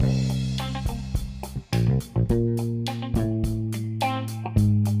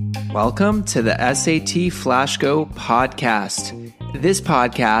Welcome to the SAT Flash Go podcast. This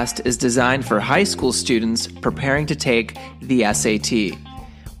podcast is designed for high school students preparing to take the SAT.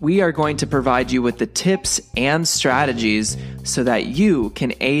 We are going to provide you with the tips and strategies so that you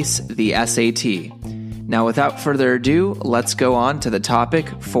can ace the SAT. Now, without further ado, let's go on to the topic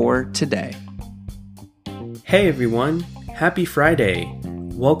for today. Hey everyone, happy Friday.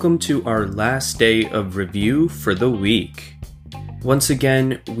 Welcome to our last day of review for the week. Once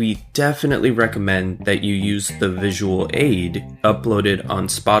again, we definitely recommend that you use the visual aid uploaded on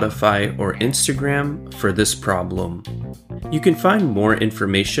Spotify or Instagram for this problem. You can find more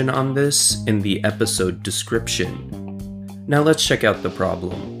information on this in the episode description. Now let's check out the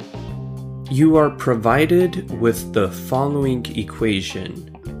problem. You are provided with the following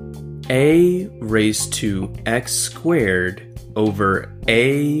equation. A raised to x squared over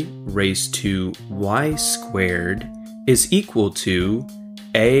A raised to y squared is equal to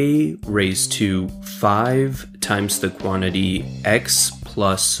A raised to 5 times the quantity x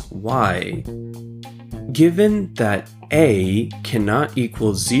plus y. Given that A cannot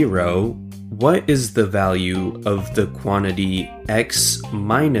equal 0, what is the value of the quantity x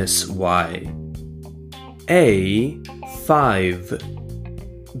minus y? A,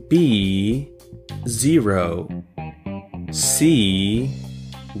 5, B, 0, C,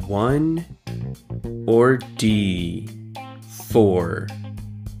 1, or D, 4.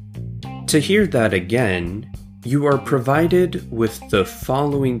 To hear that again, you are provided with the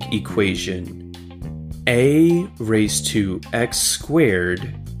following equation. A raised to x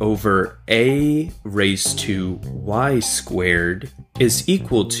squared over A raised to y squared is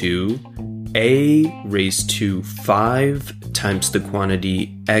equal to A raised to 5 times the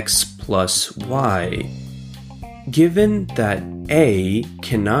quantity x plus y. Given that A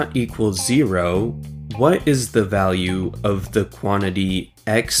cannot equal 0, what is the value of the quantity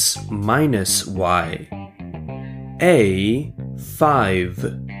x minus y? A,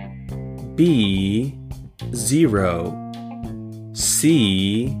 5, B, 0,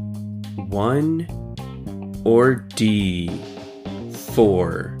 C, 1, or D,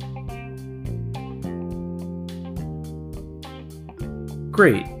 4.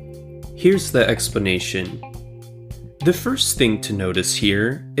 Great. Here's the explanation. The first thing to notice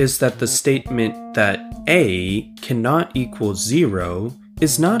here is that the statement that A cannot equal 0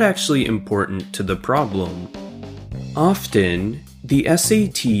 is not actually important to the problem. Often, the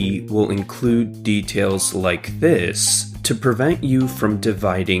SAT will include details like this to prevent you from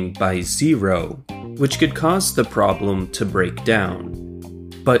dividing by 0, which could cause the problem to break down.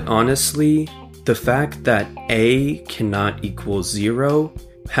 But honestly, the fact that A cannot equal 0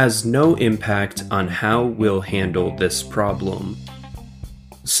 has no impact on how we'll handle this problem.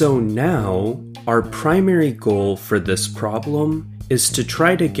 So now, our primary goal for this problem is to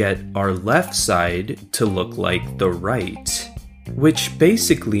try to get our left side to look like the right, which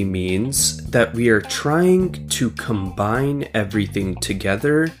basically means that we are trying to combine everything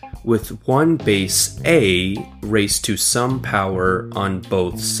together with one base A raised to some power on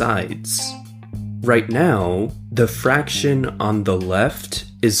both sides. Right now, the fraction on the left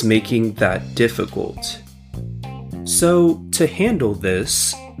is making that difficult. So, to handle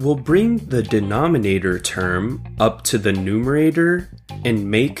this, we'll bring the denominator term up to the numerator and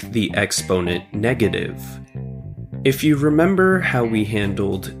make the exponent negative. If you remember how we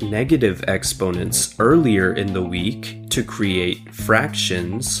handled negative exponents earlier in the week to create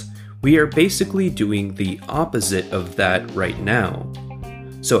fractions, we are basically doing the opposite of that right now.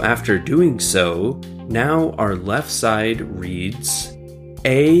 So after doing so, now our left side reads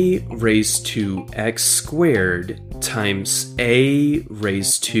A raised to x squared times A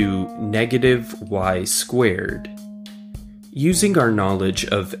raised to negative y squared. Using our knowledge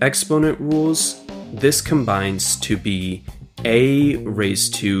of exponent rules, this combines to be A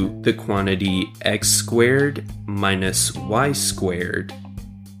raised to the quantity x squared minus y squared.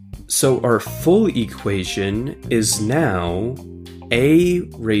 So our full equation is now A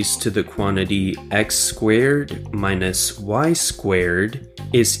raised to the quantity x squared minus y squared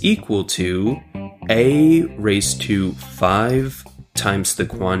is equal to A raised to 5 times the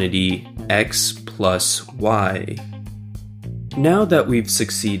quantity x plus y. Now that we've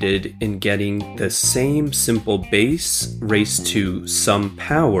succeeded in getting the same simple base raised to some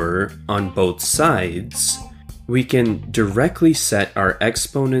power on both sides, we can directly set our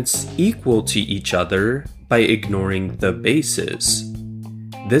exponents equal to each other by ignoring the bases.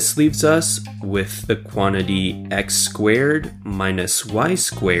 This leaves us with the quantity x squared minus y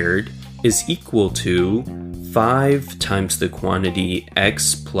squared is equal to 5 times the quantity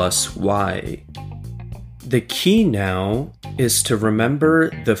x plus y. The key now is to remember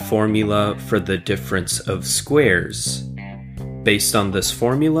the formula for the difference of squares. Based on this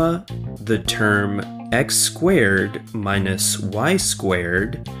formula, the term x squared minus y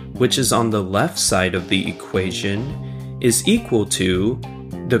squared, which is on the left side of the equation, is equal to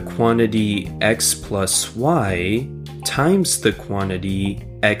the quantity x plus y times the quantity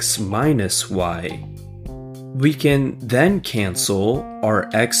x minus y. We can then cancel our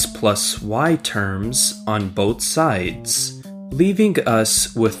x plus y terms on both sides, leaving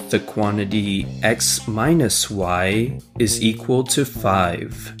us with the quantity x minus y is equal to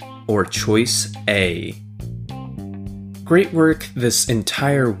 5, or choice A. Great work this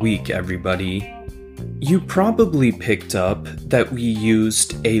entire week, everybody. You probably picked up that we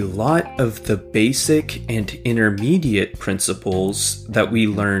used a lot of the basic and intermediate principles that we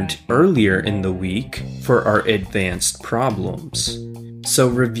learned earlier in the week for our advanced problems. So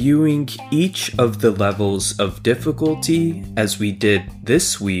reviewing each of the levels of difficulty as we did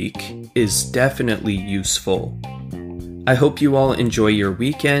this week is definitely useful. I hope you all enjoy your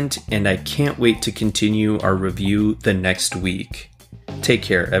weekend, and I can't wait to continue our review the next week. Take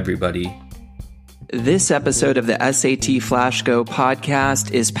care, everybody. This episode of the SAT Flash Go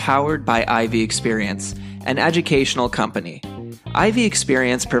podcast is powered by Ivy Experience, an educational company. Ivy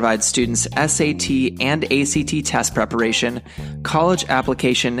Experience provides students SAT and ACT test preparation, college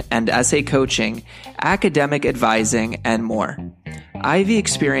application and essay coaching, academic advising, and more. Ivy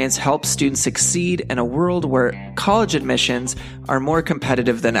Experience helps students succeed in a world where college admissions are more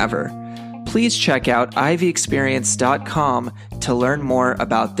competitive than ever. Please check out ivyexperience.com to learn more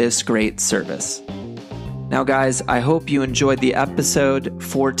about this great service. Now, guys, I hope you enjoyed the episode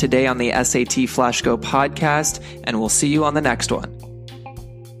for today on the SAT Flash Go podcast, and we'll see you on the next one.